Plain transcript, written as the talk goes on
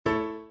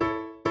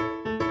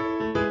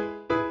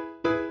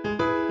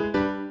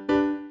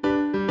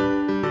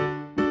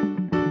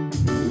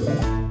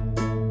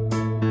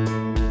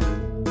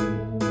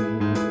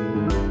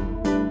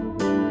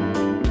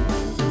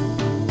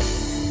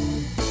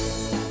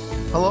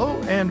Hello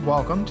and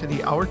welcome to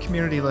the Our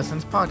Community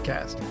Listens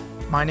podcast.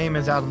 My name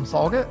is Adam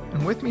Solgett,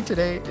 and with me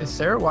today is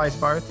Sarah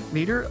Weisbarth,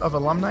 Leader of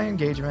Alumni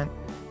Engagement,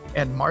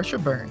 and Marcia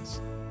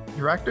Burns,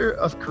 Director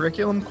of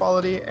Curriculum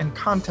Quality and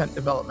Content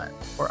Development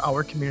for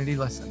Our Community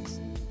Listens.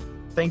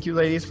 Thank you,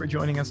 ladies, for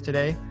joining us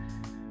today.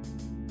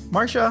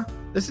 Marcia,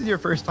 this is your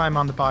first time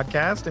on the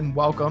podcast, and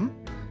welcome.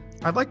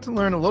 I'd like to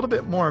learn a little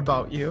bit more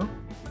about you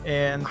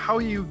and how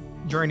you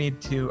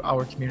journeyed to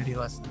Our Community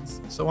Listens.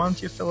 So why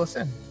don't you fill us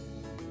in?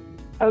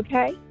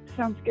 Okay,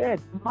 sounds good.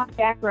 My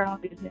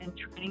background is in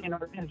training and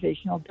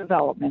organizational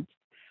development,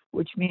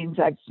 which means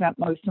I've spent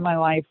most of my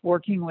life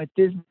working with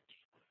business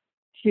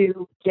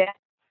to get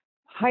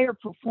higher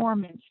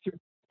performance through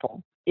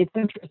people. It's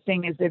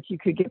interesting as if you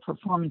could get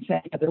performance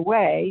any other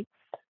way,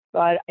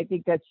 but I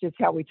think that's just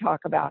how we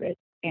talk about it.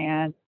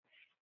 And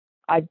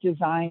I've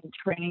designed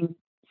training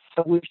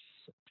solutions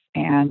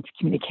and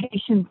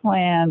communication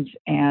plans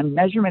and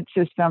measurement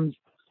systems,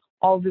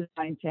 all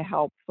designed to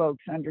help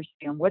folks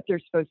understand what they're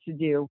supposed to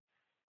do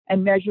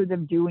and measure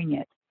them doing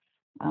it.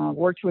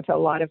 Worked with a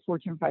lot of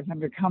Fortune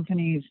 500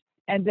 companies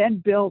and then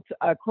built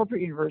a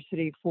corporate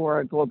university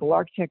for a global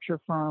architecture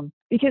firm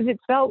because it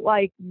felt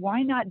like,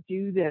 why not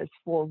do this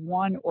for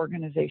one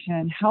organization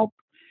and help,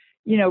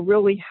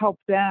 really help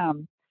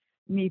them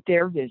meet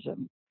their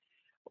vision.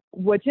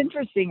 What's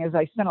interesting is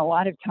I spent a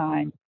lot of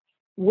time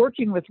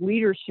working with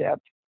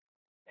leadership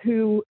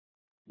who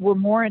were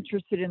more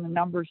interested in the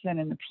numbers than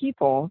in the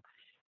people.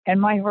 And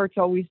my heart's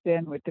always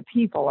been with the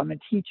people. I'm a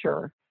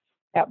teacher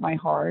at my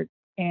heart.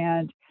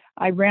 And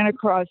I ran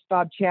across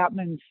Bob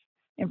Chapman's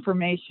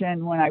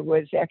information when I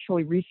was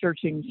actually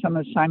researching some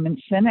of Simon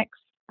Sinek's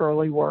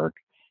early work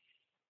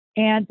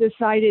and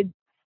decided,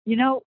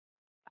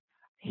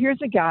 here's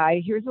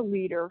a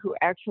leader who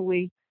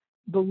actually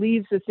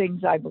believes the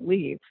things I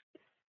believe.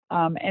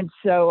 And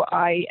so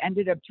I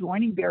ended up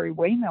joining Barry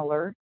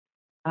Waymiller,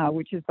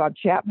 which is Bob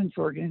Chapman's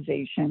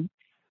organization,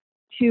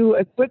 to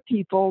equip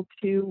people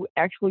to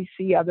actually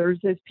see others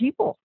as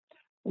people,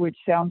 which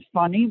sounds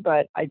funny,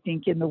 but I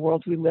think in the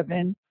world we live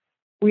in,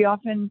 we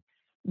often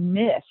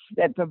miss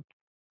that the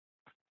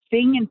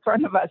thing in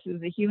front of us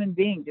is a human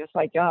being just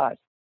like us.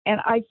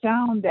 And I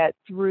found that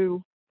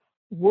through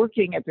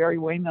working at Barry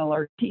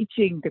Waymiller,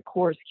 teaching the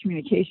course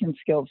communication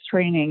skills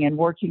training and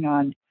working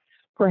on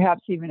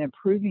perhaps even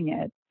improving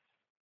it,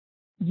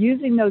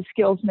 using those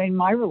skills made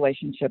my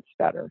relationships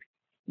better.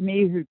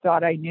 Me, who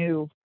thought I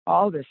knew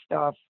all this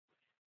stuff,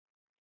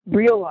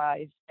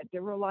 realized that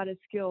there were a lot of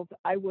skills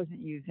I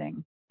wasn't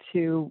using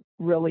to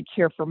really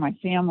care for my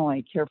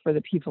family, care for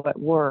the people at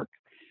work.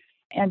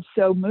 And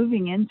so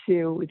moving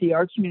into the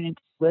Our Community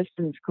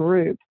Listens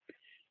group,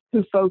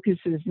 who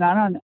focuses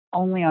not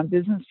only on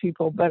business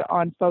people, but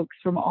on folks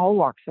from all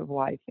walks of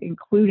life,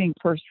 including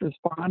first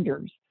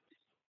responders,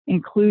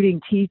 including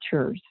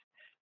teachers.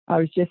 I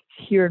was just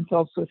here in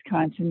Phelps,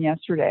 Wisconsin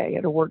yesterday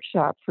at a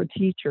workshop for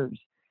teachers,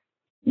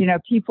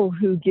 people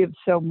who give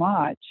so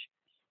much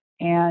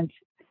and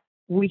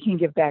we can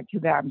give back to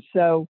them.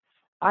 So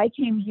I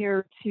came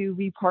here to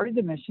be part of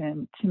the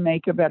mission to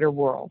make a better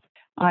world.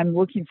 I'm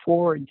looking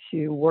forward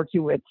to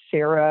working with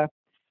Sarah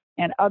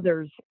and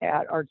others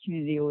at Our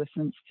Community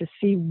Listens to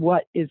see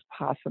what is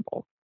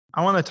possible.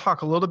 I want to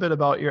talk a little bit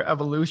about your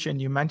evolution.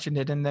 You mentioned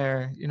it in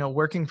there,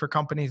 working for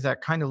companies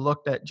that kind of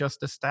looked at just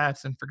the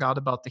stats and forgot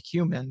about the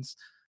humans.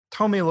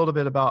 Tell me a little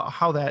bit about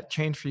how that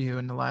changed for you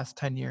in the last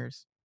 10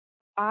 years.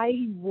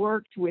 I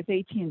worked with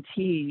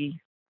AT&T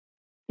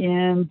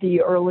in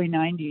the early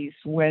 90s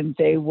when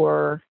they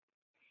were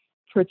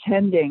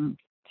pretending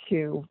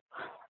to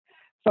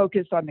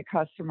focus on the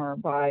customer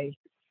by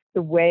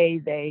the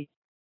way they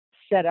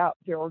set up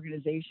their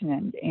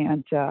organization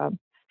and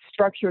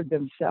structured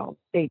themselves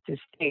state to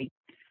state.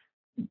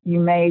 You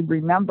may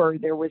remember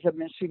there was a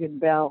Michigan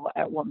Bell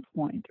at one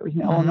point. There was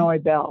an Illinois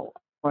Bell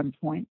at one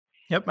point.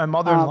 Yep, my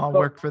mother-in-law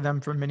worked for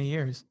them for many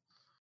years.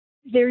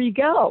 There you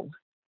go.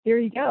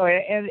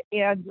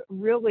 And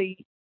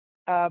really,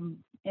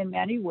 in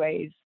many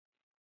ways,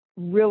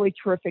 really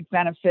terrific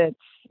benefits,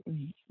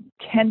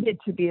 tended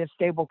to be a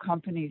stable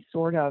company,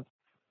 sort of.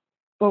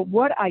 But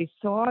what I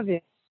saw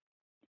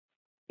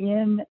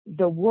in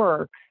the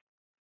work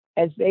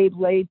as they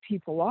laid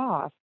people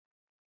off,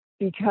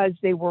 because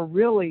they were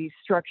really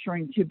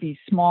structuring to be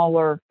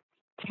smaller,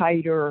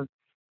 tighter,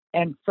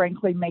 and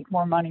frankly, make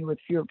more money with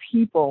fewer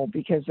people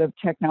because of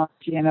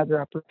technology and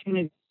other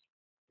opportunities.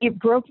 It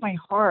broke my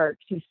heart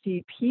to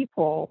see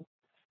people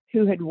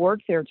who had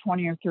worked there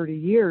 20 or 30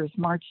 years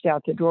marched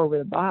out the door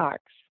with a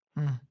box.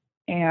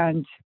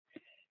 And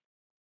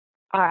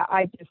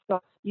I just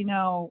thought,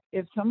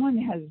 if someone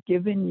has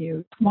given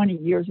you 20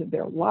 years of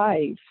their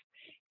life,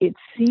 it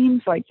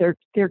seems like there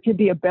could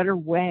be a better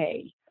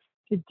way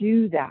to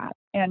do that.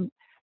 And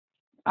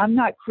I'm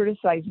not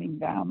criticizing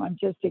them. I'm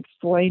just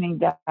explaining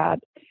that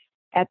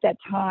at that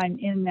time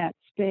in that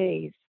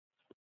space,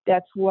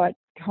 that's what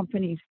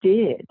companies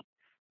did.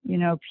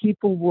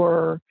 People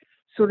were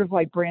sort of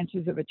like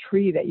branches of a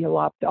tree that you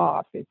lopped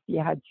off if you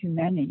had too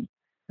many.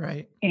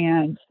 Right.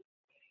 And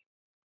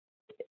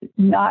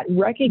not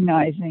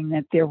recognizing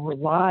that there were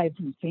lives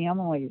and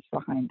families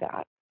behind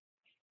that.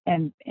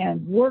 And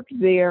work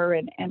there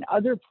and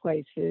other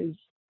places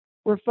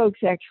where folks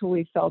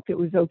actually felt it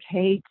was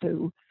okay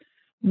to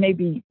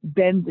maybe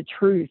bend the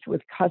truth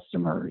with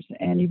customers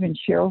and even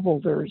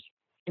shareholders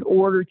in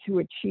order to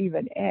achieve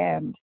an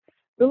end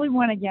really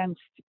went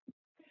against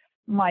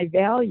my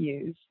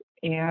values.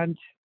 And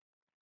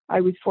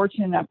I was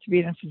fortunate enough to be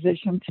in a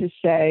position to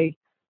say,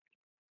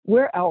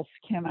 where else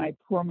can I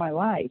pour my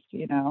life?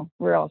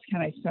 Where else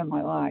can I spend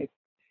my life?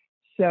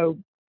 So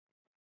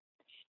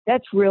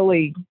that's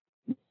really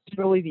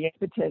the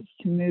impetus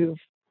to move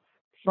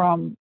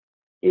from,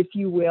 if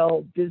you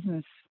will,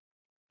 business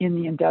in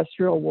the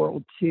industrial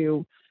world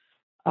to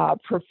a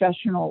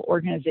professional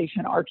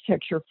organization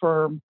architecture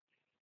firm,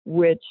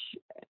 which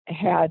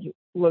had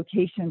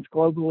locations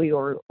globally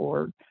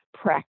or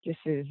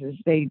practices as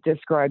they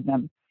described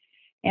them.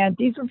 And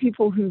these were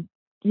people who,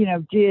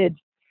 did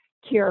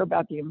care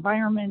about the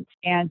environment,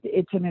 and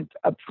it's an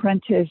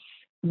apprentice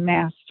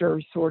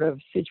master sort of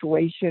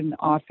situation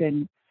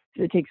often.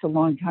 So it takes a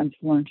long time to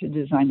learn to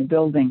design a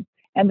building.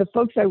 And the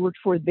folks I worked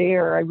for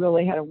there, I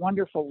really had a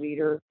wonderful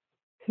leader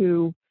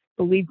who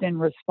believed in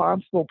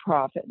responsible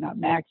profit, not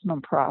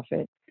maximum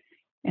profit.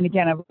 And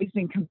again, I've always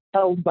been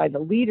compelled by the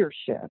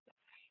leadership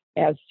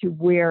as to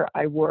where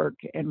I work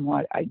and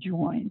what I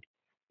joined.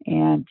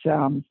 And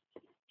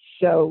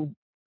so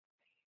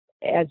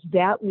as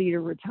that leader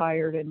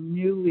retired and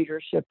new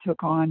leadership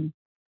took on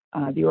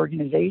the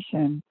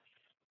organization,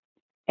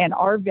 and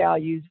our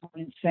values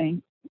weren't in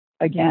sync,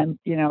 again,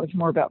 it's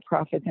more about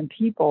profit than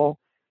people,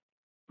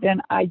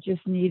 then I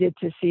just needed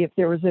to see if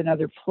there was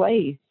another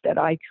place that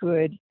I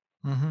could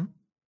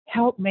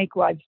help make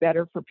lives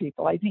better for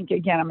people. I think,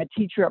 again, I'm a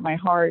teacher at my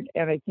heart,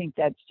 and I think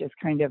that's just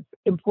kind of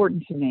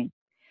important to me.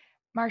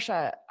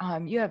 Marsha,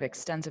 you have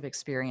extensive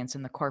experience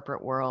in the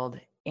corporate world,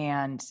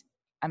 and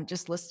I'm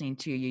just listening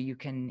to you. You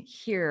can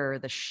hear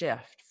the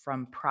shift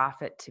from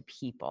profit to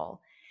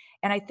people.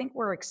 And I think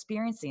we're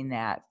experiencing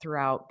that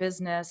throughout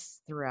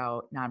business,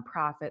 throughout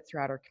nonprofit,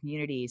 throughout our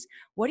communities.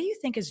 What do you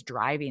think is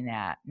driving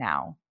that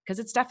now? Because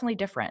it's definitely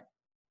different.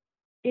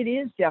 It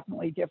is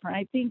definitely different.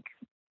 I think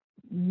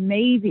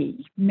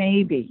maybe,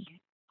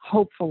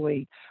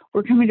 hopefully,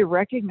 we're coming to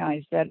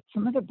recognize that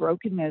some of the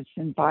brokenness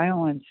and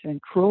violence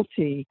and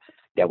cruelty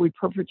that we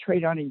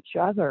perpetrate on each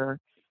other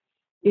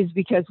is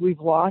because we've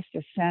lost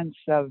a sense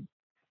of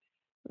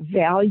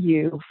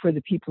value for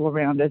the people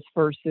around us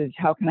versus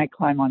how can I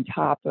climb on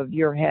top of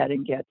your head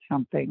and get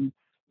something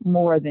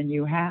more than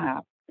you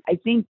have. I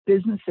think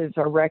businesses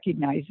are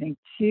recognizing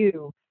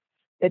too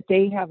that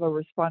they have a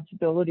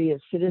responsibility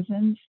as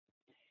citizens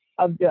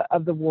of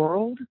the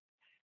world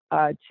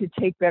to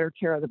take better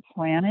care of the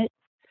planet,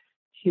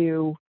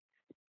 to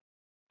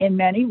in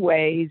many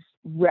ways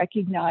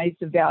recognize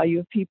the value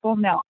of people.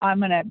 Now, I'm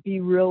going to be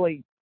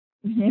really,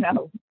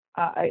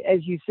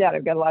 as you said,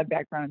 I've got a lot of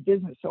background in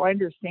business, so I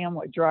understand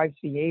what drives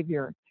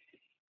behavior.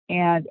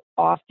 And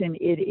often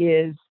it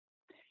is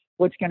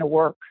what's going to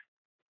work.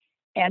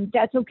 And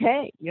that's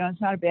okay.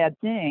 It's not a bad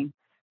thing.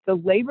 The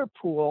labor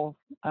pool,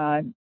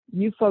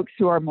 you folks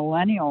who are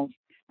millennials,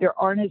 there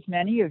aren't as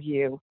many of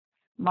you.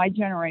 My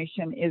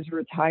generation is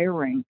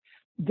retiring.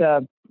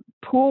 The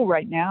pool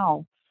right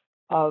now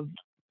of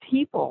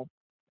people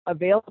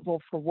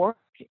available for work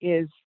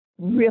is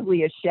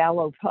really a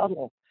shallow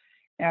puddle.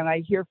 And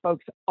I hear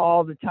folks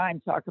all the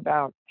time talk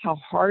about how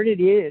hard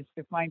it is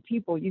to find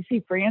people. You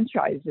see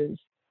franchises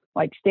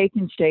like Steak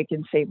and Shake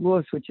in St.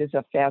 Louis, which is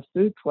a fast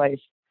food place.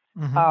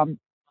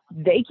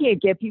 They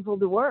can't get people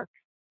to work.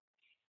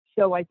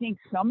 So I think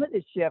some of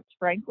the shift,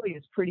 frankly,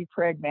 is pretty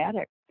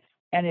pragmatic.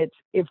 And it's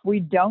if we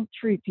don't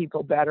treat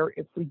people better,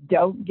 if we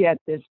don't get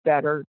this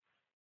better,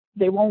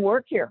 they won't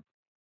work here.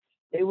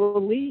 They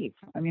will leave.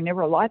 I mean, there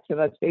were lots of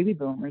us baby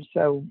boomers,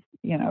 so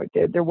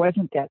there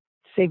wasn't that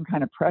same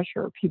kind of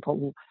pressure.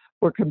 People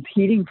were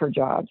competing for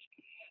jobs.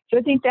 So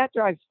I think that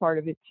drives part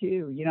of it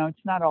too.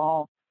 It's not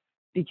all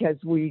because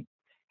we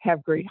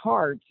have great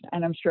hearts,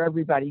 and I'm sure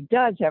everybody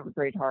does have a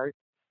great heart.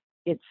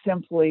 It's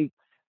simply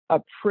a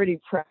pretty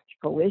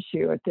practical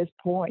issue at this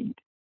point.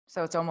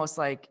 So it's almost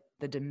like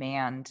the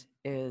demand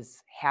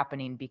is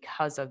happening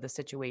because of the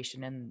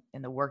situation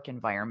in the work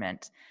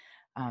environment,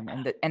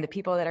 and the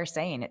people that are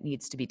saying it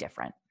needs to be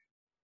different.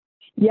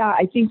 Yeah,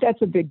 I think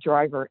that's a big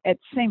driver. At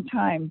the same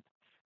time,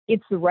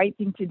 it's the right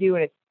thing to do,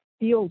 and it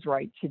feels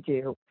right to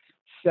do.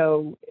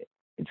 So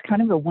it's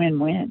kind of a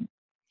win-win.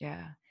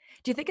 Yeah.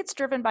 Do you think it's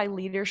driven by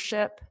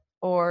leadership,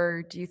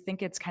 or do you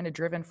think it's kind of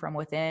driven from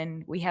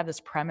within? We have this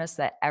premise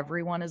that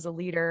everyone is a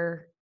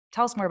leader.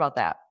 Tell us more about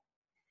that.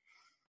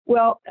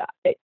 Well,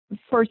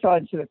 first I'll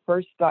answer the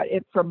first thought.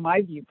 From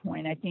my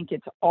viewpoint, I think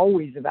it's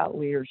always about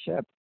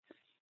leadership.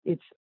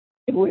 It's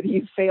whether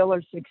you fail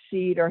or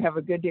succeed or have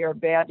a good day or a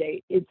bad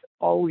day, it's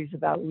always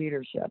about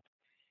leadership,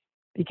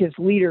 because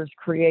leaders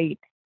create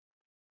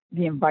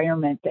the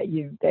environment that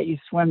you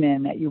swim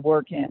in, that you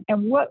work in.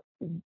 And what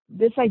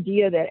this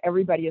idea that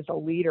everybody is a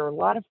leader, a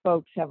lot of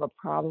folks have a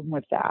problem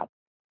with that.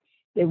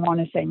 They want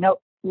to say, no,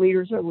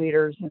 leaders are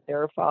leaders and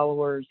there are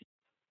followers.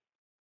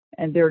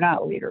 and they're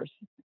not leaders.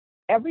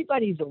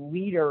 Everybody's a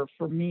leader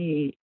for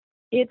me.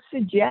 It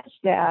suggests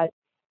that,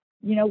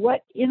 you know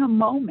what, in a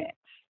moment,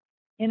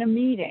 in a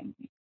meeting,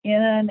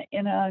 in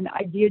an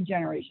idea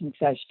generation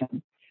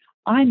session,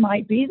 I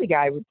might be the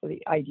guy with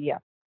the idea.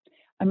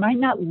 I might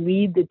not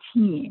lead the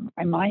team.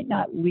 I might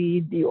not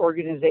lead the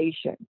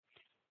organization,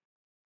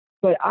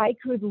 but I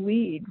could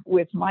lead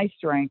with my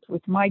strength,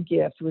 with my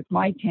gift, with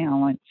my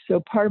talent. So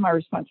part of my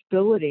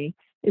responsibility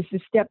is to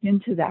step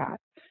into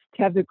that,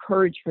 to have the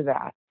courage for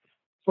that,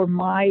 for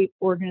my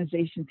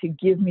organization to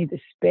give me the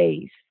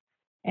space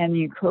and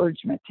the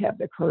encouragement to have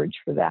the courage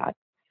for that.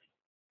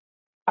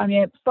 I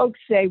mean, folks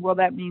say, well,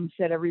 that means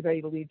that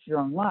everybody leads their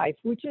own life,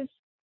 which is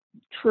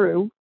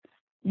true.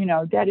 You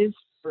know, that is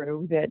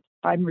true, that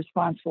I'm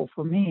responsible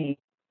for me.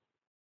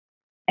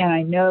 And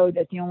I know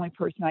that the only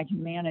person I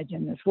can manage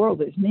in this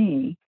world is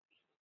me.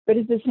 But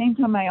at the same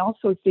time, I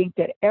also think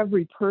that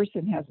every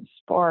person has a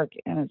spark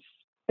and a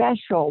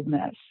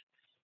specialness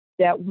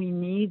that we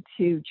need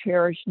to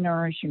cherish,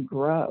 nourish, and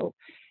grow.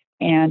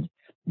 And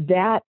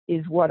that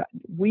is what I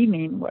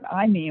mean when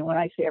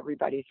I say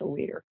everybody's a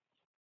leader.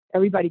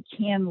 Everybody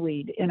can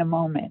lead in a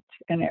moment,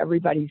 and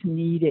everybody's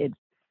needed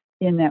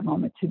in that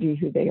moment to be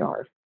who they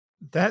are.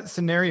 That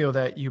scenario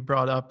that you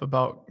brought up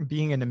about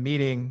being in a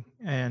meeting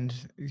and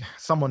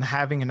someone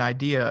having an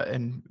idea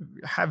and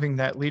having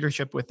that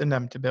leadership within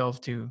them to be able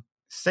to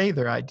say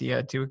their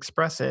idea, to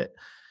express it,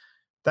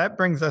 that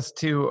brings us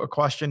to a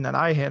question that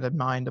I had in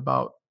mind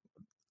about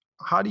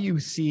how do you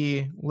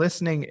see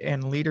listening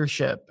and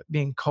leadership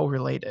being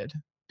correlated?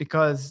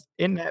 Because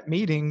in that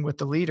meeting with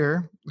the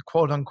leader, the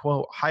quote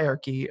unquote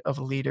hierarchy of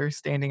a leader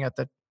standing at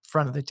the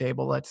front of the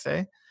table, let's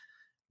say,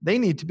 they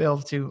need to be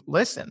able to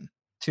listen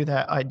to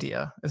that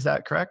idea. Is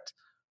that correct?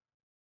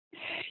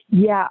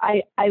 Yeah,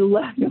 I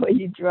love the way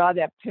you draw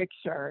that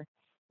picture,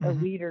 the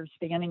Mm-hmm. leader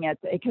standing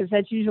because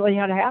that's usually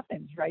how it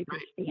happens, right?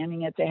 Right. They're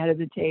standing at the head of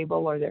the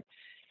table, or they're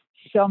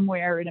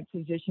somewhere in a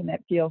position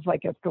that feels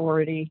like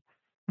authority.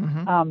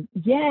 Mm-hmm.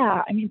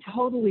 Yeah, I mean,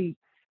 totally.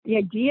 The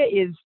idea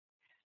is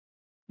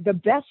the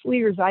best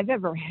leaders I've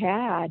ever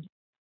had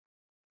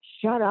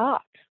shut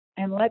up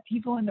and let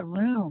people in the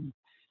room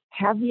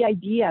have the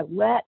idea,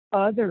 let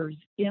others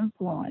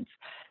influence,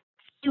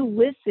 to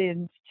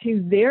listen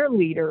to their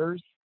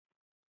leaders.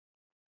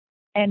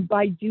 And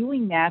by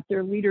doing that,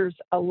 their leaders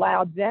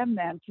allowed them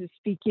then to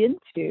speak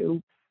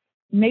into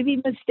maybe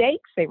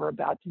mistakes they were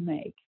about to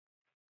make.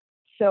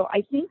 So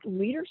I think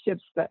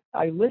leadership's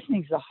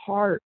listening is the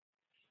heart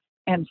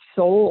and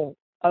soul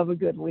of a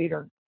good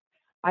leader.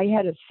 I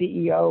had a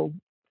CEO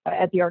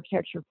at the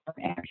architecture firm,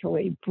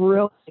 actually,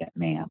 brilliant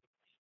man.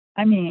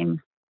 I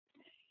mean,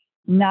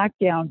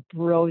 knockdown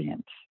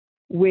brilliant,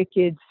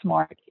 wicked,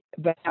 smart,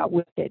 but not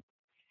wicked.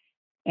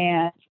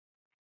 And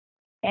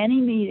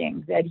any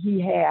meeting that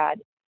he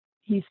had,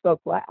 he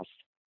spoke last.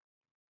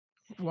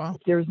 Wow.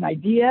 If there's an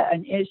idea,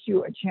 an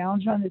issue, a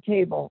challenge on the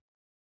table,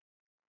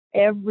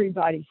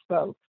 everybody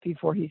spoke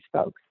before he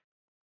spoke.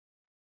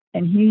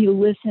 And he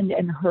listened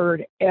and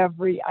heard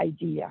every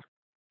idea.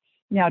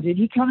 Now, did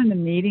he come in the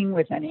meeting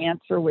with an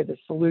answer, with a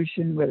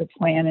solution, with a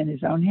plan in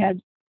his own head?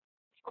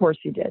 Of course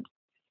he did.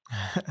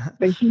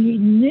 But he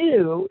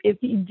knew if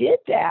he did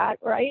that,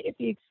 right, if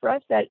he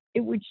expressed that, it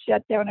would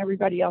shut down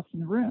everybody else in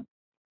the room.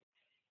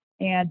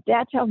 And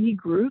that's how he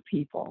grew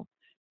people.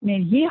 I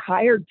mean, he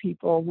hired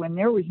people when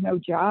there was no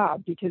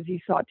job because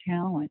he saw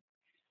talent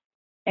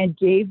and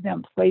gave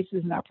them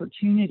places and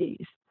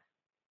opportunities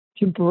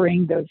to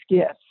bring those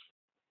gifts.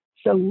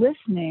 So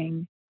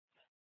listening,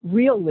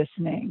 real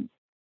listening,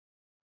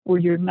 where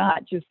you're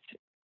not just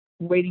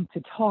waiting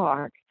to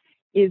talk,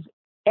 is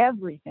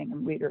everything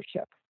in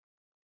leadership.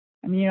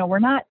 I mean, we're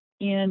not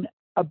in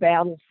a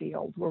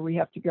battlefield where we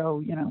have to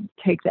go,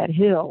 take that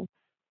hill.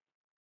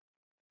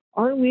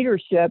 Our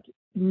leadership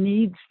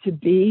needs to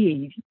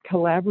be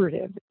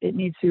collaborative. It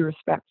needs to be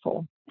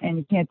respectful. And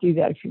you can't do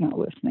that if you're not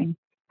listening.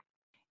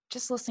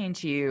 Just listening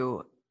to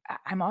you,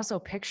 I'm also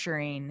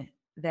picturing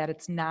that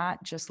it's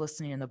not just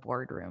listening in the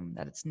boardroom,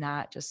 that it's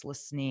not just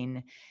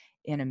listening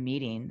in a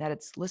meeting, that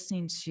it's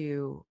listening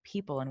to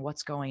people and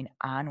what's going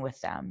on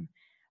with them.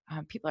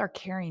 People are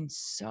carrying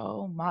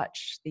so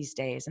much these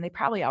days, and they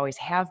probably always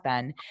have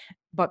been.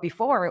 But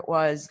before it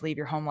was leave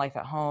your home life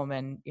at home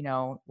and,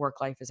 work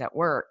life is at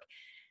work.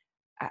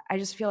 I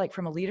just feel like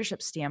from a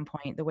leadership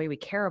standpoint, the way we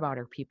care about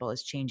our people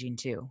is changing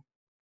too.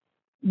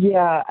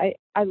 Yeah,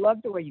 I love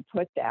the way you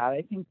put that.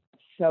 I think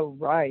that's so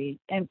right.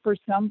 And for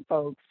some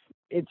folks,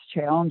 it's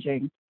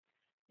challenging.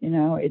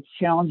 It's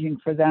challenging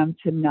for them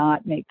to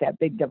not make that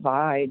big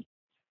divide.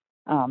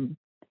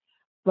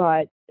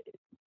 But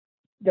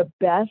the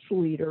best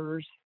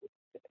leaders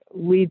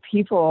lead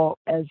people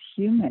as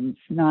humans,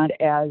 not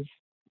as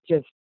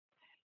just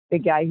the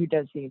guy who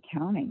does the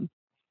accounting.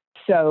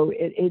 So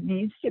it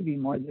needs to be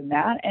more than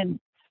that. And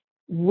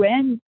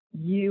when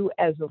you,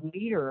 as a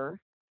leader,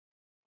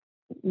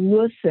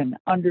 listen,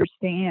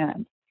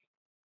 understand,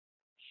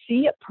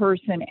 see a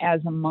person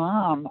as a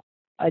mom,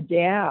 a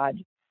dad,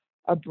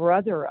 a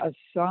brother, a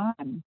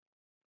son,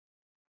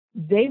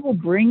 they will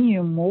bring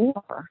you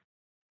more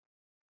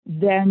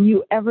than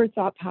you ever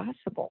thought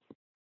possible.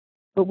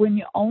 But when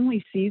you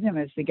only see them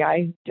as the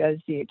guy who does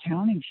the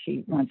accounting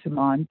sheet once a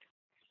month,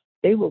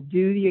 they will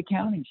do the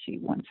accounting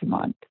sheet once a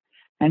month,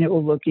 and it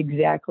will look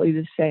exactly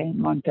the same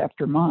month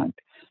after month.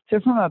 So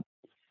from a,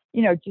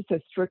 just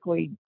a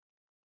strictly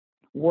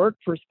work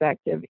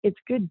perspective, it's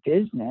good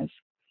business.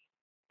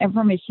 And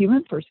from a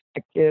human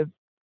perspective,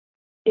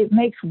 it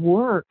makes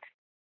work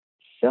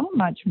so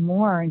much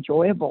more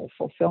enjoyable,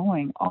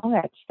 fulfilling, all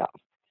that stuff.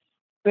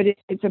 But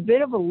it's a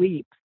bit of a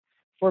leap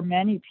for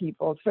many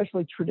people,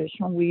 especially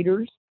traditional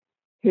leaders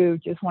who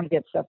just want to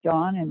get stuff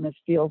done, and this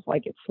feels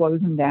like it slows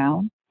them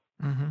down.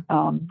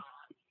 Mm-hmm.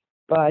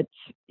 But,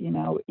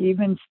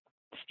 even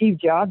Steve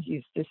Jobs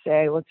used to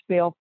say, let's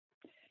fail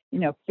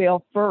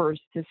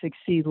first to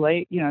succeed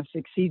late,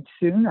 succeed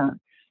sooner,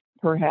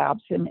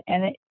 perhaps. And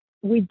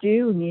we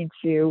do need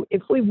to,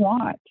 if we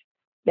want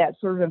that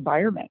sort of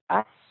environment.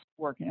 I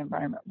work in an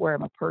environment where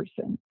I'm a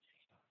person.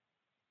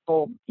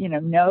 People,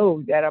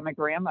 know that I'm a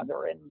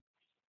grandmother and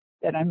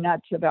that I'm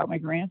nuts about my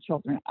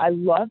grandchildren. I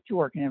love to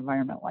work in an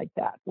environment like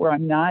that, where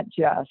I'm not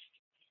just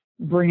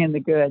bringing the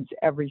goods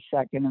every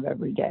second of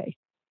every day.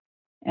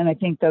 And I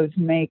think those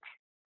make,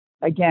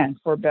 again,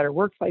 for a better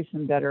workplace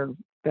and better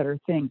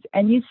things.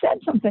 And you said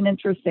something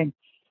interesting.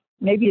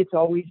 Maybe it's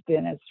always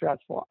been as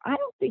stressful. I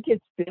don't think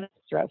it's been as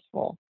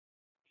stressful.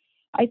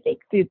 I think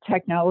the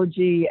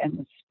technology and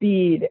the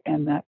speed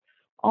and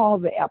all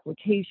the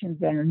applications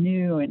that are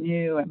new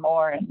and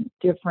more and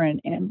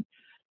different, and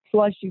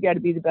plus you got to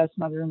be the best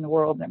mother in the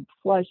world, and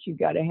plus you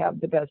got to have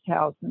the best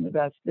house and the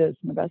best this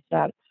and the best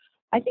that.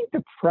 I think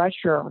the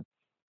pressure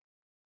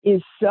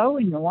is so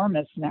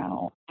enormous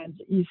now,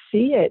 and you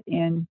see it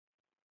in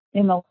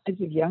the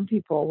lives of young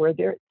people, where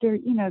they're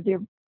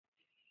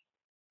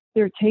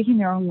taking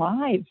their own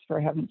lives,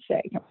 for heaven's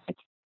sake.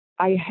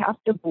 I have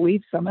to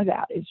believe some of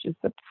that is just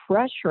the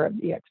pressure of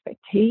the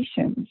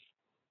expectations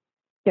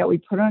that we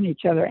put on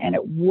each other, and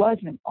it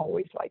wasn't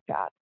always like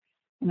that.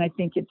 And I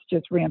think it's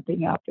just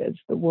ramping up as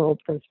the world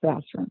goes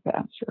faster and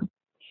faster.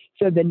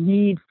 So the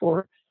need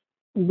for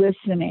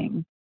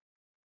listening,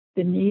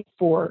 the need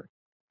for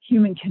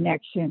human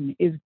connection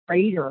is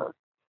greater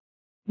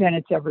than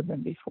it's ever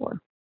been before,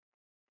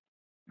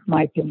 in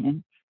my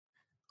opinion.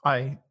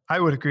 I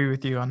would agree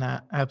with you on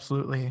that.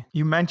 Absolutely.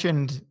 You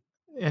mentioned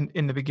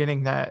in the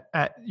beginning that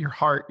at your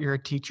heart, you're a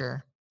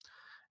teacher.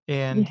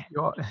 And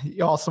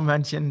you also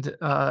mentioned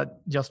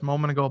just a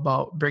moment ago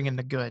about bringing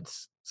the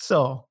goods.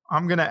 So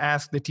I'm going to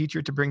ask the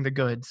teacher to bring the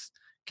goods.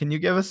 Can you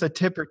give us a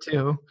tip or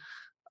two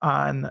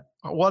on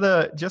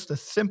just a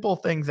simple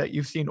things that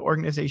you've seen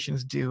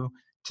organizations do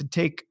to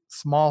take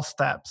small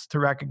steps to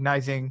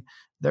recognizing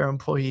their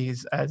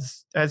employees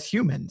as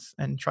humans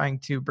and trying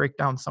to break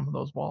down some of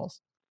those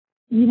walls?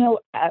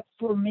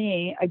 For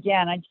me,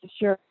 again, I just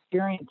share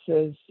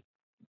experiences.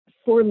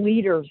 For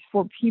leaders,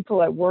 for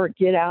people at work,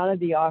 get out of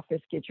the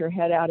office, get your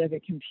head out of the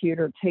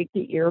computer, take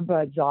the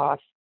earbuds off,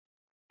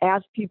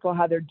 ask people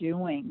how they're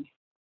doing,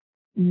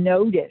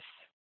 notice.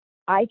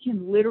 I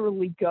can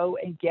literally go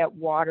and get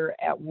water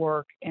at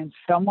work and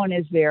someone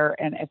is there,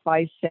 and if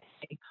I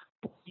say,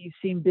 you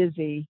seem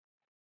busy,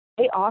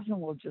 they often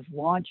will just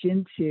launch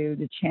into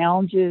the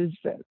challenges,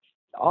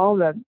 all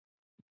the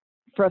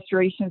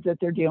frustrations that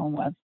they're dealing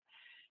with.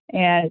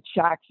 And it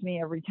shocks me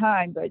every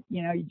time, but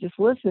you just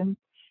listen.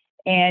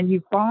 And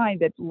you find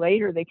that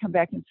later they come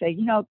back and say,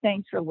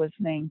 thanks for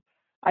listening.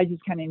 I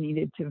just kind of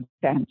needed to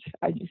vent.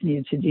 I just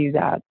needed to do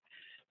that.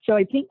 So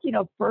I think,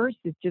 first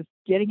it's just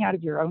getting out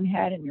of your own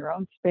head and your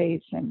own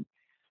space, and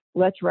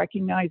let's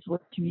recognize we're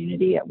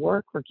community at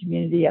work, we're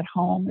community at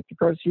home, at the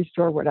grocery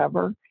store,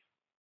 whatever.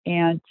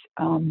 And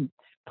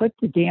put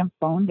the damn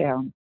phone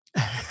down.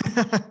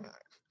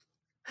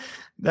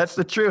 That's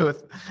the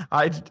truth.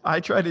 I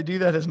try to do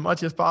that as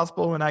much as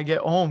possible when I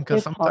get home,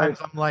 because sometimes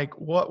I'm like,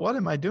 what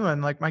am I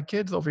doing? Like, my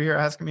kid's over here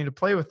asking me to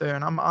play with her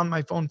and I'm on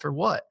my phone for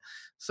what?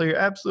 So you're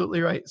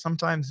absolutely right.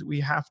 Sometimes we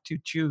have to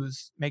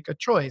make a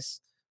choice,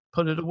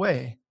 put it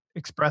away,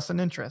 express an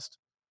interest.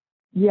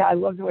 Yeah, I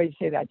love the way you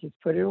say that. Just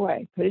put it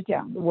away, put it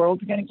down. The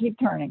world's going to keep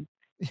turning.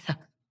 Yeah,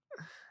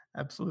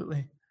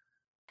 absolutely.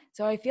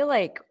 So I feel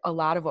like a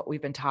lot of what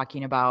we've been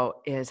talking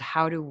about is,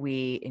 how do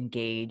we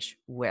engage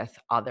with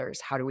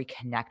others? How do we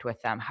connect with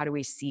them? How do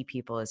we see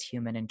people as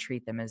human and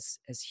treat them as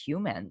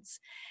humans?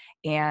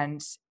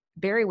 And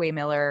Barry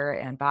Waymiller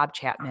and Bob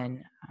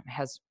Chapman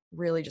has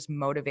really just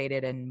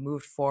motivated and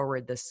moved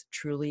forward this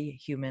truly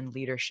human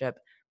leadership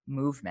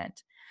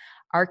movement.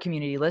 Our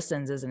Community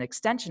Listens is an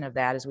extension of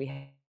that, as we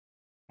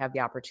have the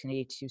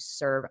opportunity to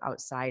serve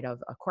outside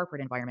of a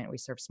corporate environment. We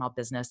serve small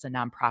business and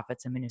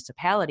nonprofits and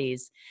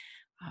municipalities.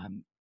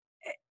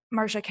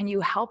 Marcia, can you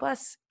help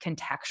us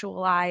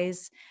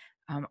contextualize,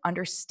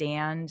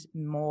 understand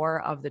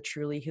more of the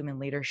truly human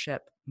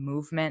leadership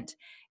movement,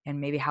 and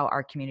maybe how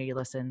Our Community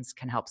Listens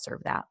can help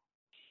serve that?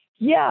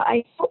 Yeah,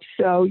 I hope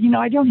so.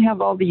 I don't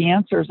have all the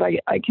answers.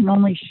 I can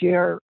only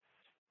share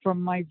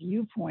from my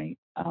viewpoint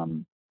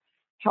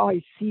how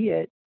I see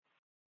it.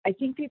 I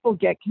think people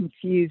get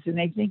confused and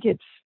they think it's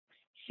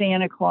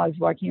Santa Claus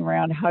walking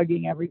around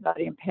hugging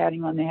everybody and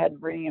patting on the head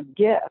and bringing them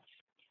gifts.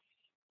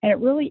 And it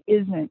really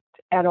isn't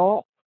at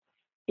all.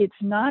 It's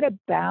not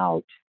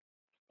about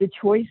the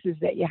choices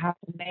that you have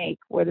to make,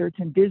 whether it's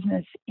in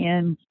business,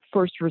 in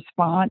first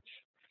response,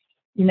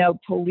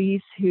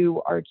 police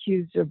who are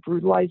accused of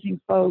brutalizing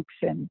folks,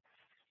 and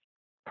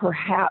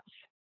perhaps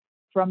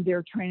from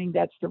their training,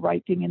 that's the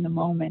right thing in the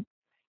moment.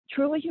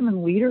 Truly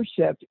human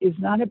leadership is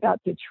not about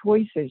the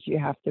choices you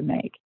have to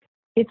make.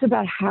 It's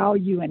about how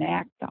you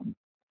enact them.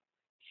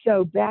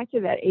 So back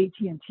to that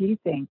AT&T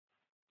thing,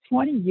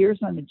 20 years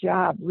on the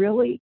job,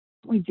 really,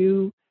 we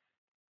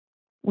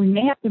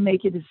may have to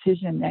make a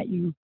decision that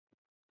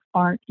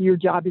your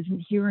job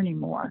isn't here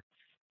anymore.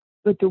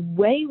 But the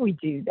way we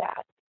do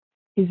that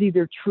is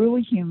either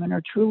truly human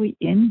or truly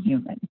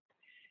inhuman.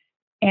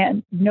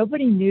 And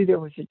nobody knew there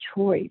was a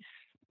choice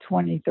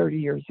 20, 30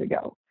 years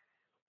ago.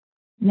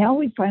 Now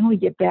we finally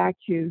get back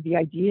to the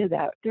idea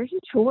that there's a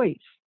choice.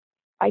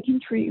 I can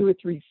treat you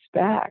with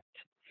respect.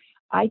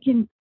 I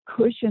can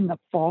cushion the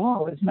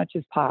fall as much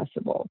as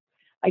possible.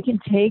 I can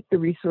take the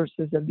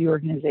resources of the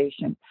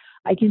organization.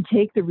 I can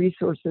take the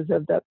resources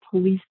of the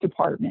police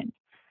department.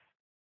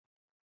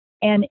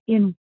 And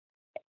in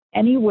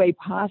any way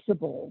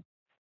possible,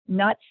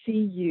 not see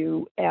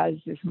you as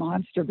this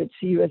monster, but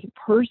see you as a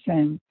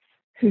person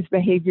whose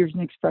behavior is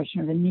an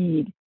expression of a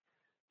need.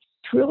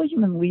 Truly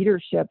human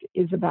leadership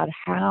is about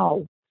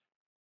how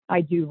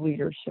I do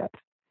leadership.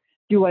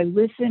 Do I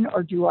listen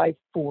or do I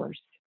force?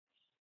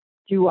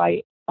 Do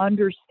I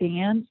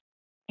understand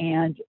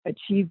and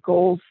achieve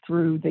goals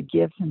through the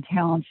gifts and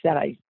talents that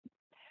I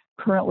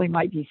currently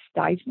might be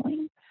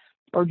stifling?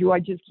 Or do I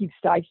just keep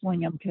stifling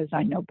them because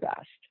I know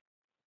best?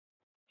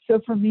 So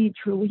for me,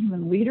 truly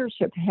human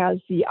leadership has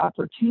the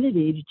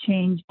opportunity to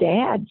change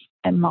dads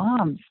and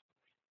moms,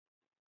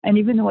 and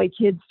even the way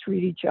kids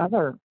treat each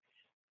other.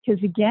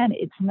 Because again,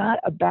 it's not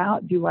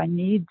about, do I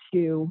need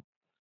to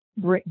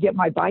get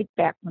my bike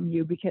back from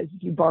you because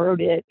you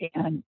borrowed it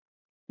and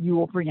you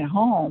will bring it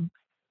home,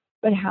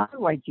 but how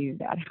do I do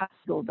that? How do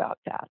I go about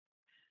that?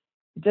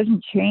 It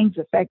doesn't change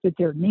the fact that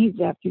their needs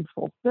have to be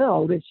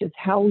fulfilled. It's just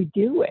how we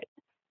do it.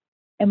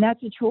 And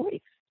that's a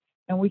choice.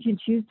 And we can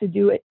choose to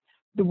do it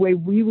the way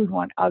we would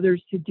want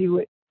others to do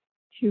it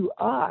to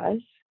us,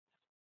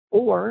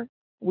 or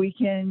we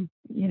can,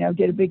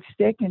 get a big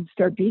stick and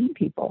start beating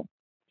people.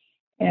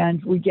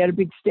 And we get a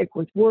big stick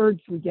with words.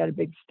 We get a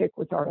big stick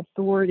with our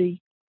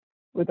authority,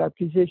 with our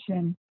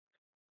position.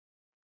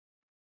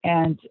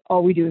 And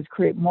all we do is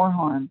create more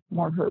harm,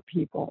 more hurt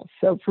people.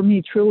 So for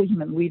me, truly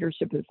human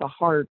leadership is the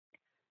heart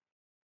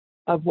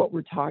of what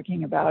we're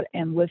talking about,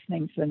 and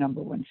listening is the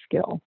number one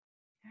skill.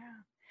 Yeah.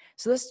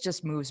 So this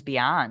just moves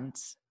beyond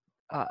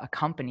a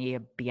company,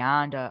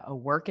 beyond a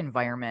work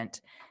environment.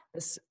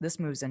 This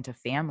moves into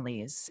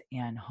families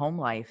and home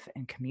life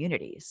and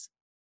communities.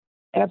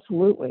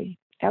 Absolutely.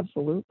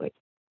 Absolutely.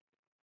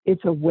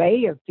 It's a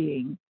way of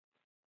being.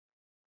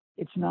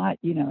 It's not,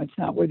 it's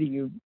not whether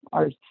you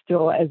are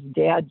still as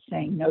dad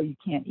saying, no, you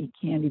can't eat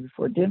candy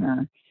before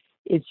dinner.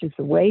 It's just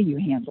the way you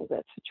handle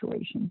that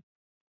situation.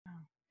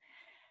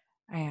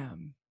 I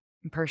am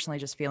personally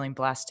just feeling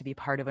blessed to be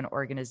part of an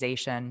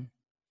organization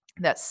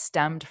that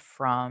stemmed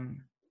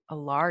from a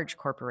large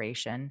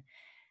corporation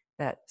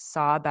that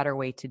saw a better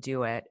way to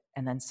do it,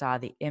 and then saw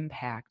the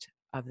impact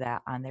of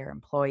that on their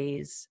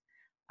employees,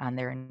 on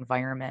their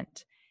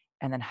environment,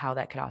 and then how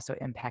that could also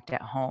impact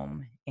at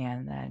home,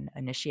 and then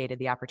initiated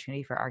the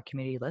opportunity for Our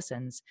Community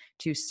Listens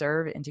to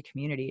serve into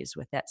communities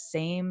with that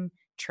same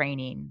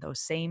training, those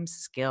same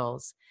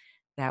skills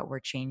that were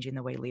changing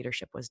the way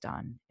leadership was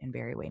done in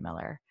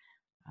Barry-Wehmiller.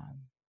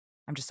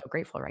 I'm just so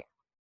grateful, right?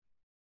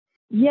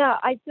 Yeah,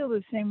 I feel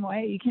the same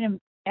way. You can,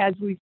 as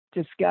we've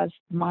discussed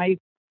my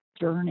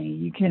journey,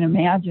 you can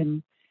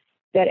imagine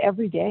that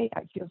every day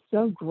I feel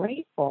so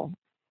grateful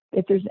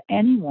that there's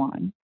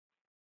anyone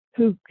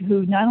who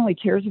not only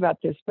cares about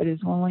this, but is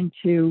willing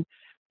to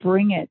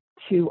bring it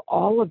to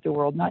all of the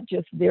world, not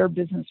just their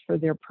business for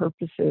their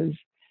purposes,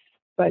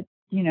 but,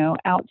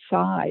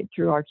 outside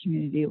through Our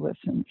Community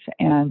Listens,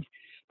 and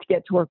to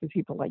get to work with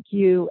people like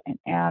you and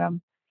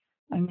Adam.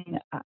 I mean,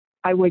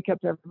 I wake up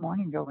every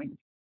morning going,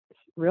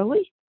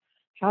 really?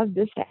 How did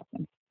this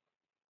happen?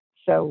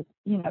 So,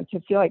 to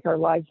feel like our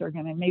lives are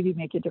going to maybe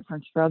make a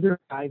difference for other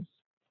lives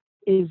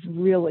is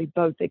really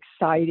both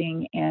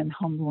exciting and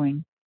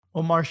humbling.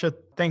 Well, Marcia,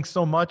 thanks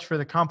so much for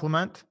the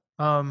compliment.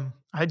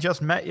 I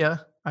just met you.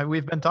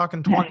 We've been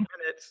talking 20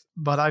 minutes,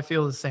 but I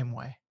feel the same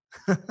way.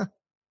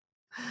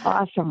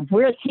 Awesome.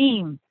 We're a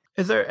team.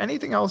 Is there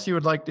anything else you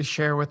would like to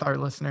share with our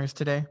listeners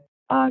today?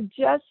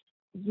 Just,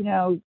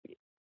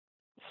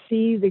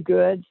 see the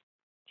good.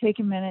 Take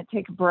a minute,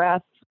 take a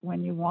breath.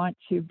 When you want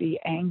to be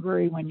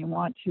angry, when you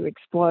want to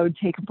explode,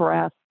 take a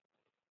breath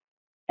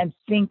and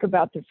think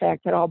about the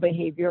fact that all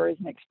behavior is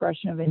an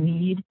expression of a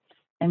need,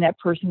 and that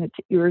person that's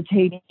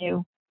irritating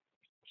you,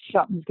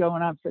 something's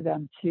going on for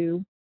them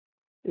too.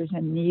 There's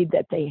a need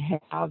that they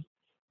have.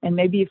 And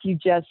maybe if you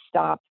just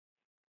stop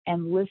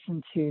and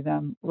listen to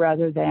them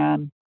rather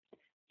than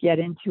get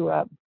into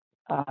a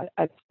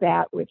a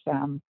spat with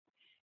them,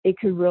 it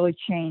could really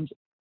change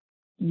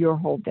your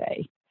whole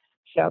day.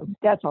 So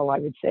that's all I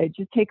would say.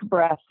 Just take a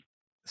breath.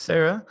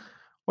 Sarah,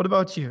 what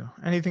about you?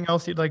 Anything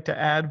else you'd like to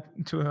add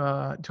to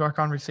our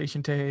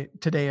conversation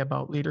today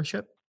about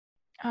leadership?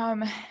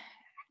 Um,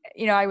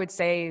 I would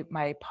say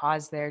my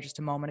pause there just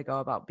a moment ago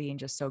about being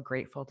just so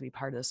grateful to be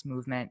part of this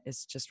movement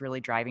is just really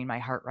driving my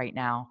heart right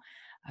now.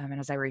 And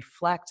as I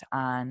reflect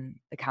on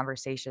the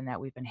conversation that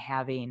we've been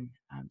having,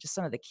 just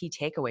some of the key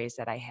takeaways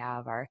that I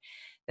have are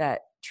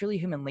that truly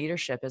human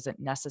leadership isn't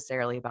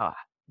necessarily about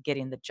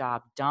getting the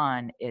job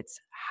done. It's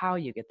how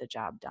you get the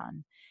job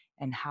done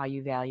and how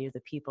you value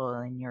the people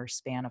in your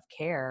span of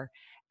care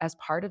as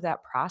part of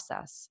that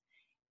process.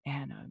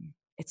 And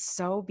it's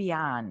so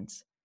beyond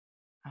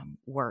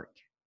work.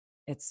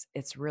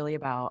 It's really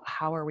about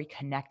how are we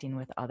connecting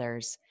with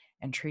others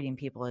and treating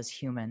people as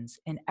humans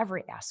in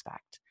every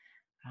aspect.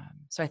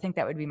 So I think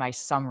that would be my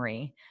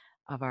summary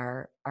of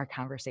our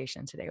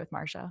conversation today with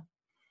Marcia.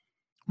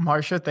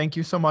 Marcia, thank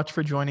you so much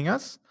for joining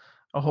us.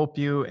 I hope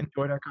you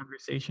enjoyed our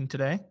conversation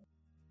today.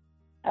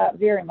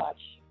 Very much.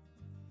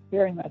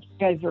 Very much. You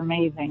guys are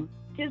amazing.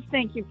 Just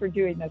thank you for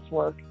doing this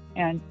work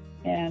and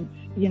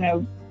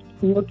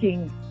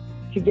looking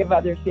to give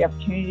others the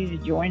opportunity to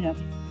join us.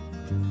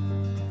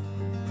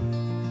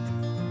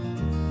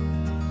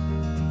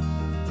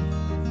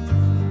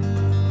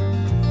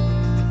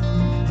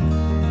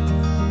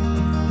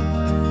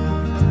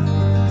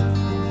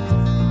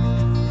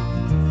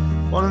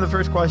 One of the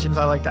first questions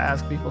I like to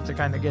ask people to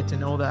kind of get to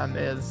know them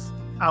is,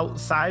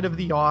 outside of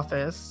the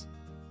office,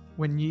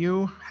 when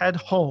you head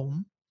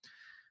home,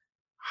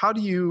 how do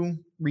you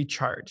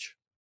recharge?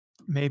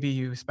 Maybe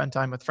you spend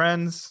time with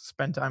friends,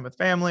 spend time with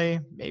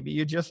family. Maybe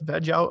you just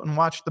veg out and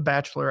watch The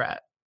Bachelorette.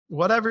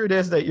 Whatever it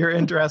is that you're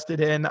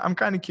interested in, I'm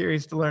kind of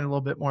curious to learn a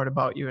little bit more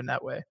about you in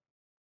that way.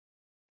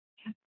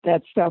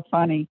 That's so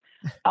funny.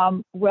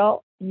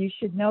 Well, you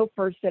should know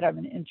first that I'm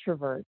an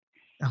introvert.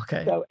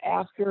 Okay. So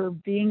after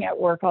being at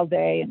work all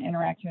day and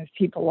interacting with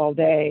people all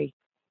day,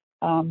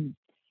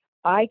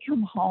 I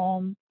come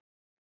home,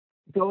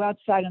 go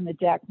outside on the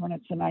deck when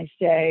it's a nice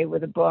day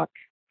with a book,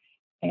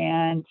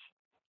 and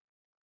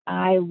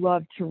I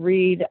love to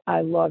read.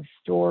 I love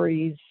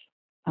stories.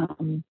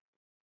 And,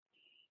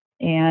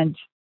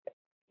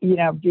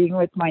 being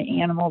with my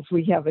animals,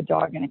 we have a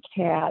dog and a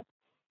cat.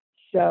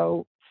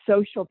 So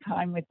social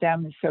time with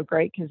them is so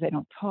great because they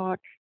don't talk.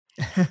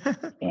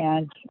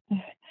 And,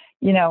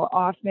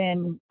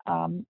 often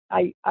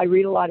I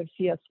read a lot of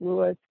C.S.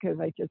 Lewis because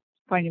I just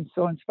find him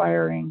so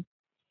inspiring.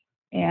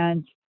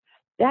 And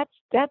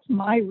that's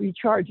my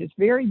recharge. It's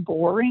very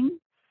boring,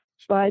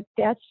 but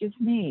that's just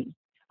me.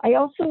 I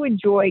also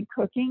enjoy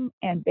cooking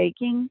and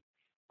baking.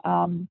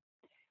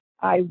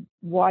 I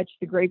watch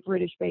the Great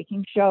British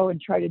Baking Show and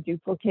try to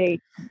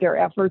duplicate their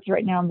efforts.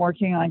 Right now I'm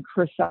working on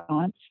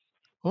croissants,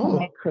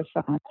 homemade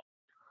croissants.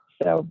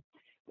 So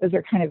those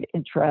are kind of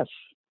interests.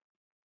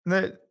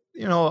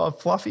 A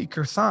fluffy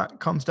croissant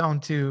comes down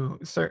to,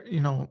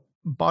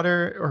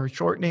 butter or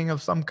shortening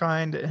of some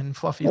kind and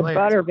fluffy layers.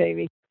 Butter,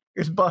 baby.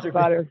 It's butter.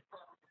 Butter.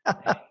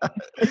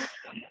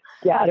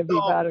 Gotta be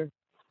butter.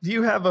 Do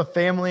you have a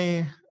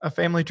family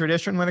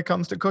tradition when it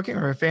comes to cooking,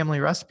 or a family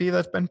recipe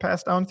that's been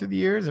passed down through the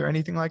years, or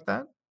anything like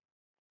that?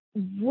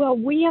 Well,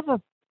 we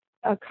have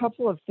a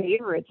couple of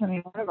favorites. I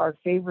mean, one of our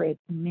favorite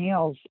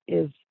meals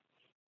is,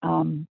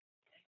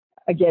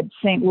 again,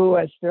 St.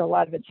 Louis. There are a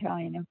lot of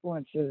Italian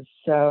influences.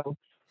 So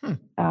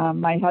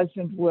my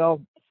husband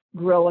will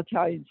grill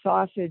Italian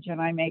sausage,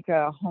 and I make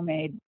a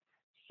homemade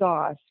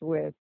sauce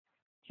with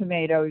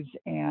tomatoes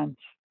and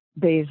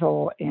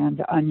basil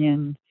and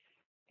onion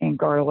and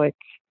garlic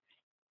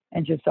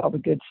and just all the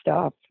good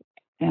stuff.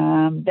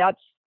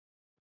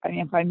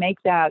 If I make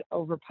that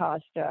over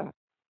pasta,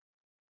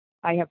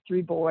 I have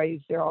 3 boys.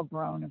 They're all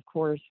grown, of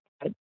course,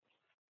 but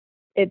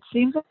it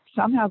seems like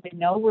somehow they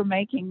know we're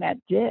making that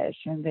dish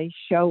and they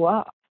show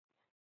up.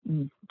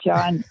 And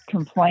John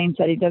complains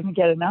that he doesn't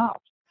get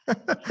enough.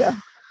 So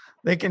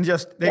they can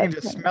just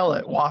smell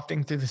it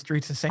wafting through the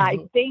streets of St.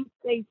 Louis. I think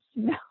they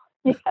smell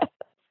it.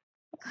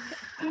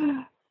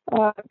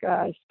 Oh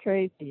gosh,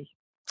 crazy.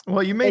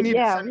 Well, you may need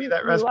to send me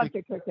that recipe. We love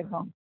to cook at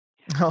home.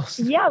 Oh,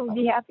 yeah, we'd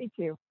be happy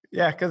to.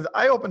 Yeah, because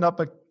I opened up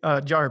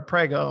a jar of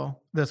Prego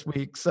this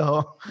week,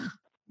 so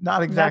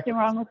not exactly.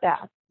 Nothing wrong with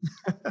that.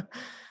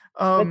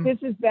 But this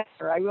is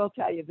better. I will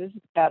tell you, this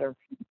is better.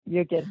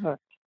 You get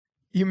hooked.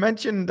 You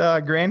mentioned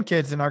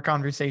grandkids in our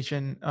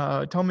conversation.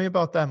 Tell me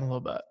about them a little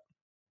bit.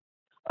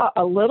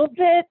 A little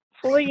bit,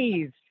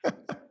 please.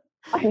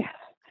 I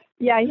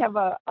have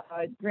a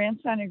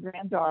grandson and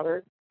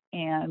granddaughter,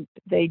 and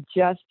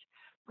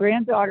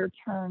granddaughter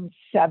turns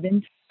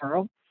 7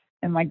 tomorrow,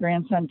 and my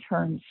grandson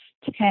turns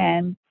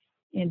 10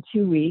 in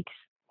 2 weeks.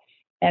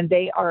 And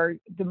they are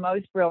the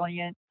most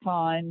brilliant,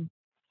 fun,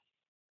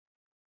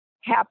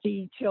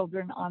 happy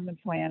children on the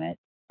planet.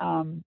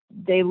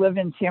 They live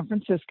in San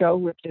Francisco,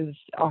 which is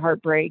a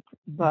heartbreak,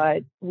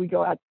 but we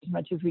go out as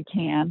much as we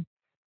can.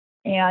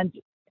 And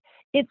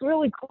it's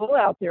really cool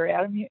out there,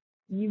 Adam.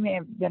 You may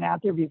have been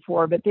out there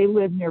before, but they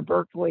live near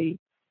Berkeley,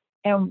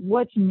 And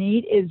what's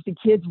neat is the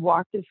kids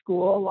walk to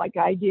school like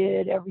I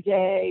did every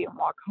day and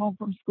walk home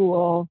from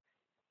school.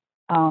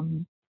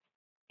 And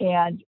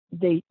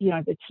they,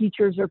 the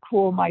teachers are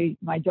cool.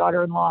 My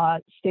daughter-in-law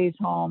stays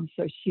home,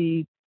 so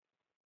she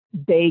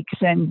bakes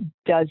and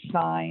does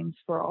signs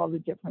for all the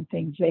different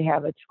things they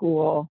have at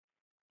school.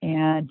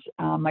 And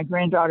my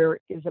granddaughter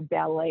is a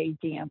ballet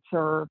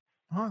dancer.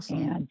 Awesome.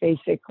 And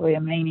basically a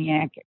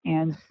maniac.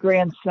 And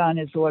grandson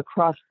is a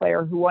lacrosse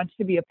player who wants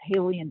to be a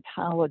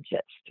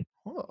paleontologist.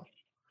 Cool.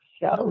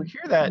 So I don't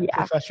hear that yeah,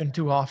 profession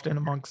too often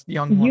amongst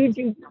young ones.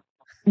 you do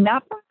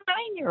not for a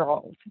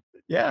 9-year-old.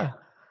 Yeah.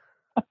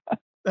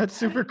 That's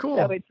super cool.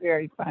 So it's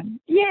very fun.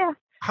 Yeah.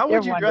 How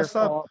would you dress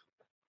up?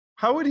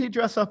 How would he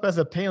dress up as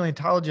a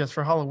paleontologist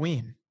for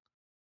Halloween?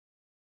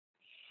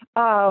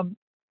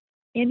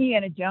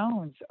 Indiana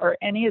Jones or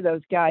any of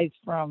those guys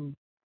from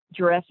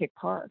Jurassic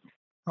Park.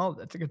 Oh,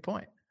 that's a good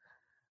point.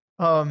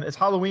 Is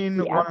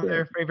Halloween one of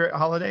their favorite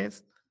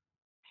holidays?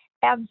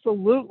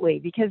 Absolutely,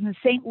 because in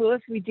St.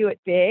 Louis we do it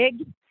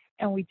big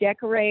and we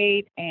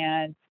decorate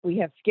and we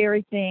have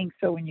scary things.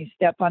 So when you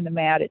step on the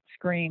mat, it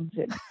screams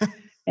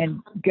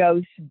and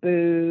ghosts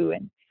boo,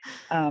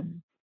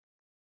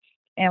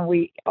 and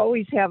we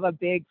always have a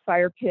big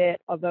fire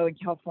pit. Although in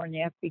California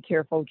you have to be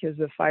careful because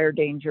of fire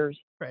dangers.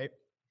 Right.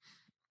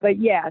 But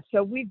yeah,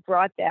 so we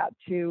brought that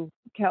to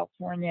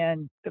California,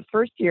 and the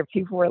first year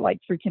people were like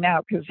freaking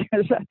out because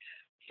there's a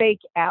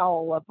fake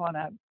owl up on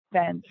a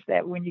fence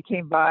that when you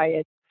came by,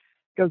 it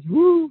goes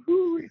woo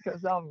woo, it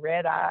goes all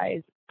red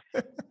eyes,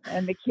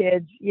 and the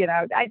kids,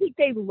 I think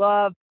they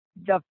love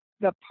the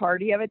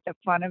party of it, the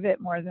fun of it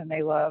more than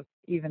they love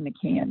even the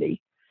candy.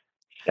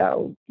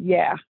 So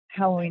yeah,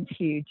 Halloween's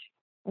huge.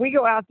 We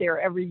go out there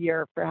every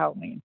year for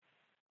Halloween,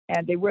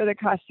 and they wear their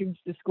costumes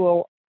to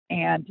school,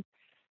 and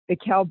the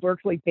Cal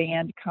Berkeley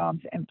band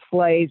comes and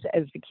plays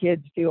as the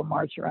kids do a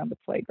march around the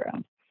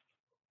playground.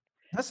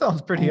 That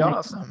sounds pretty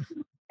awesome.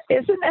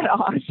 Isn't that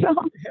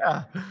awesome?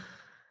 Yeah.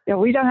 Yeah,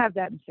 we don't have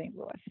that in St.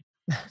 Louis.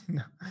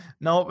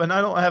 No, and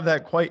I don't have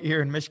that quite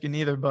here in Michigan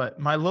either, but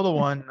my little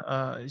one,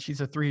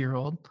 she's a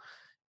 3-year-old,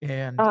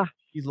 and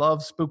she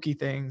loves spooky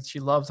things. She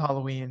loves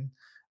Halloween.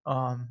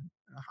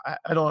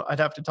 I'd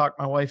have to talk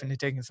my wife into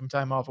taking some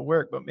time off of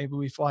work, but maybe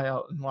we fly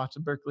out and watch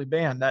the Berkeley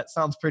band. That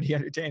sounds pretty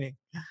entertaining.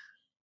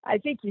 I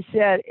think you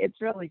said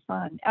it's really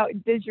fun.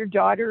 Does your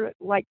daughter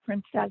like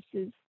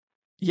princesses?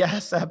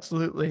 Yes,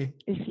 absolutely.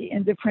 Is she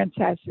into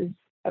princesses?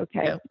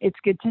 Okay, Yep. It's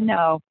good to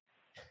know.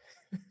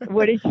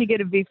 What is she going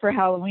to be for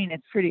Halloween?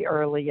 It's pretty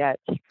early yet.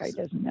 She probably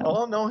doesn't know.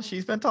 Oh, no,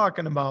 she's been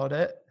talking about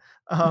it.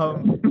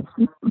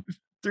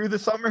 Through the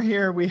summer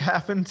here, we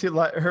happened to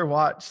let her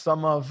watch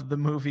some of the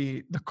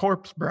movie The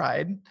Corpse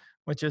Bride,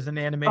 which is an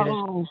animated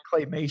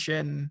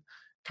claymation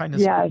kind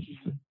of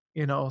spooky,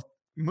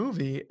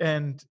 movie.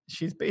 And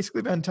she's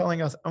basically been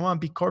telling us, I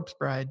want to be Corpse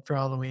Bride for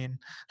Halloween.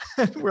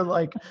 And we're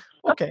like,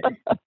 okay,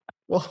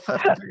 we'll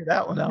have to figure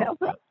that one out.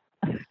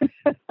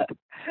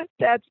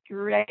 That's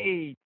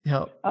great.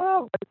 Yep.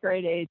 Oh, what a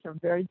great age. I'm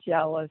very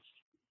jealous.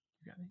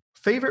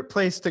 Favorite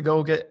place to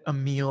go get a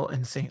meal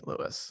in St.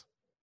 Louis?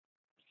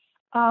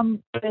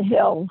 The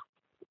Hill,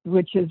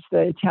 which is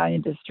the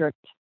Italian district.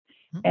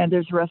 And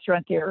there's a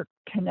restaurant there,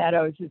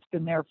 Canetto's. It's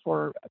been there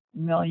for a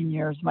million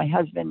years. My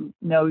husband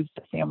knows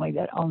the family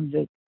that owns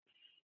it.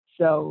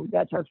 So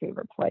that's our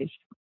favorite place.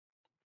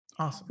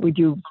 Awesome. We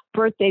do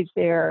birthdays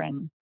there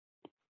and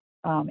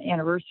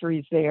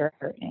anniversaries there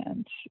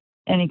and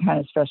any kind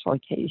of special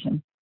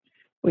occasion.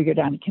 We go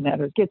down to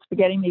Canetto's, get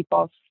spaghetti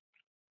meatballs.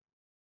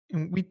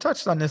 And we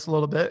touched on this a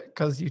little bit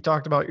because you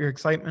talked about your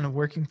excitement of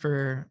working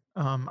for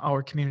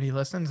Our Community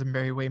Listens and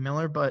Barry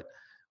Waymiller. But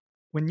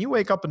when you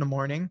wake up in the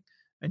morning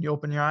and you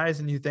open your eyes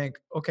and you think,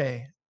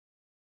 okay,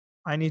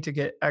 I need to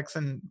get X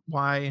and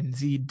Y and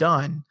Z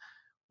done,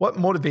 what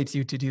motivates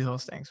you to do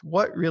those things?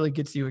 What really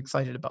gets you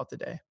excited about the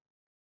day?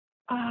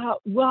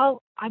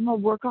 Well, I'm a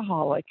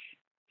workaholic,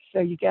 so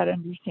you got to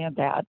understand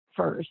that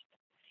first.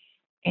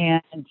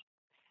 And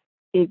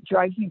it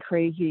drives me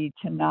crazy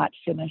to not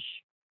finish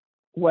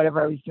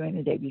whatever I was doing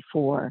the day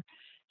before.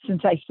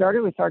 Since I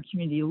started with Our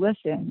Community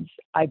Listens,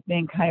 I've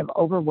been kind of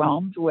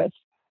overwhelmed with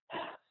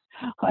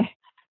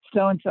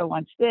so-and-so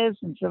wants this,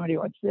 and somebody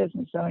wants this,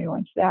 and somebody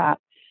wants that.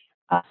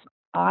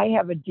 I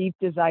have a deep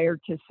desire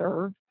to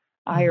serve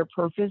a higher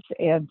purpose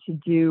and to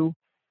do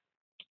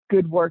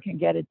good work and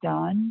get it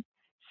done.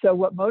 So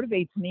what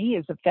motivates me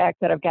is the fact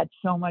that I've got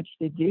so much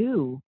to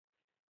do.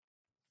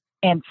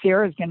 And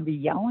Sarah's going to be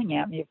yelling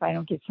at me if I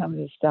don't get some of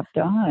this stuff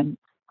done.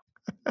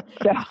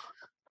 So,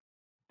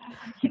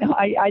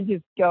 I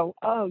just go,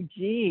 oh,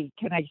 gee,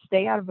 can I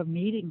stay out of a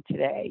meeting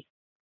today?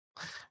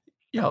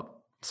 Yep.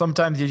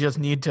 Sometimes you just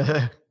need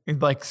to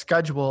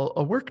schedule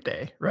a work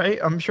day, right?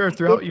 I'm sure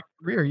throughout your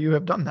career you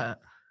have done that.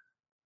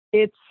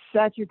 It's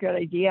such a good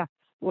idea.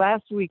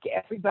 Last week,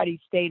 everybody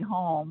stayed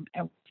home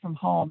and from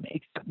home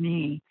except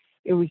me.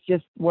 It was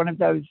just one of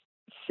those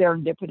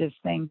serendipitous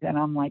things. And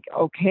I'm like,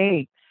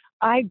 okay,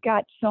 I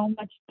got so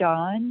much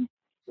done.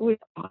 It was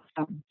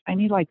awesome. I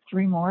need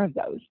 3 more of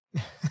those.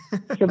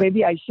 So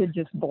maybe I should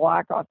just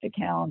block off the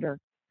calendar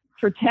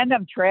pretend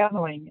I'm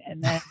traveling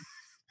and then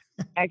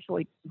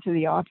actually to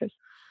the office.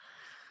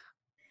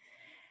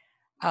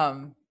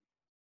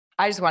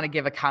 I just want to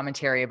give a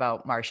commentary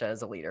about Marcia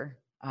as a leader.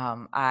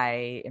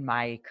 In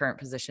my current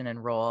position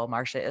and role,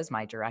 Marcia is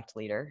my direct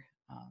leader.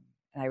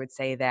 And I would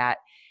say that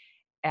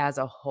as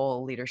a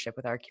whole, leadership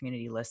with Our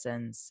Community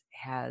Listens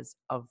has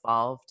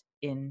evolved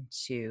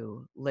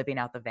into living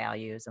out the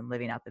values and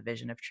living out the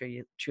vision of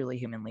truly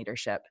human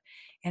leadership.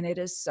 And it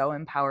is so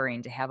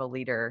empowering to have a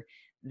leader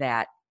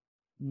that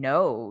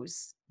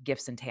knows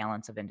gifts and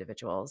talents of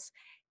individuals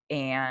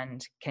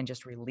and can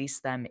just release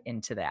them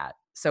into that.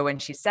 So when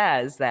she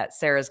says that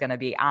Sarah's going to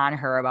be on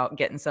her about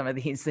getting some of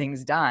these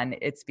things done,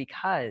 it's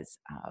because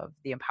of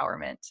the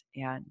empowerment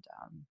and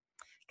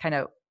kind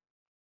of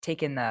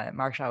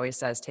Marcia always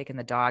says, taking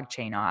the dog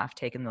chain off,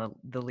 taking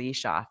the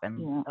leash off,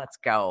 and let's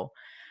go.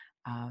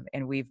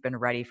 And we've been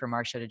ready for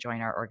Marcia to join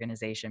our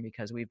organization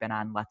because we've been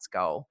on Let's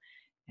Go,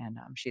 and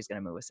she's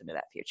going to move us into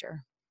that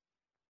future.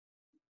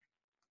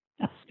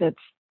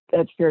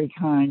 That's very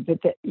kind. But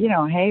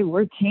hey,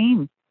 we're a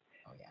team.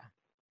 Oh yeah.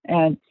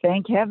 And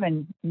thank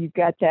heaven you've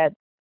got that.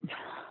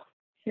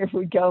 Here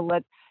we go.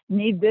 Let's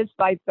need this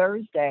by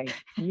Thursday.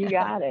 You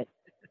got it.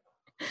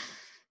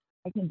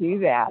 I can do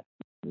that.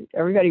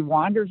 Everybody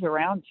wanders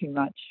around too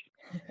much.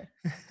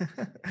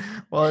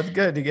 Well, it's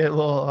good to get a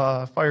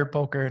little fire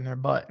poker in their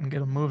butt and get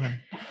them moving.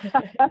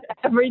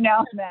 Every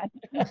now and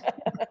then.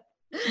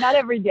 Not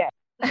every day.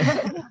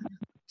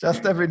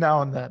 Just every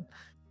now and then.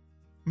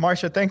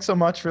 Marcia, thanks so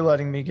much for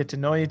letting me get to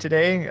know you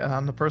today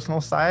on the personal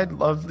side.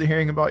 Love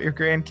hearing about your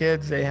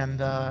grandkids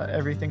and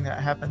everything that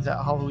happens at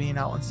Halloween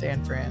out in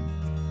San Fran.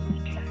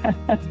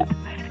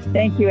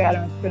 Thank you,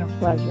 Adam. It's been a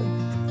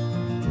pleasure.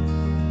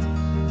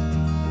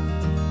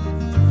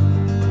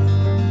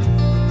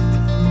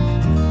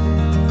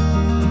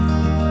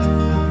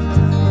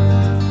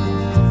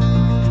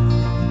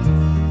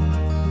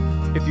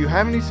 If you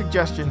have any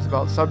suggestions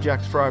about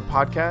subjects for our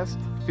podcast,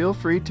 feel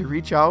free to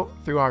reach out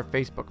through our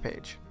Facebook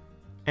page.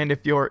 And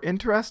if you're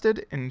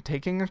interested in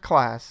taking a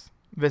class,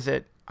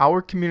 visit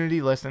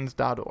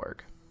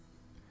ourcommunitylistens.org.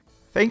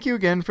 Thank you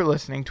again for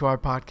listening to our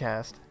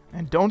podcast,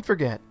 and don't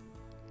forget,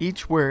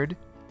 each word,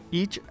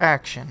 each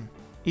action,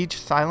 each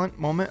silent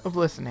moment of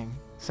listening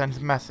sends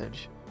a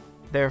message.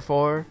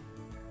 Therefore,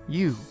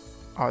 you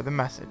are the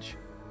message.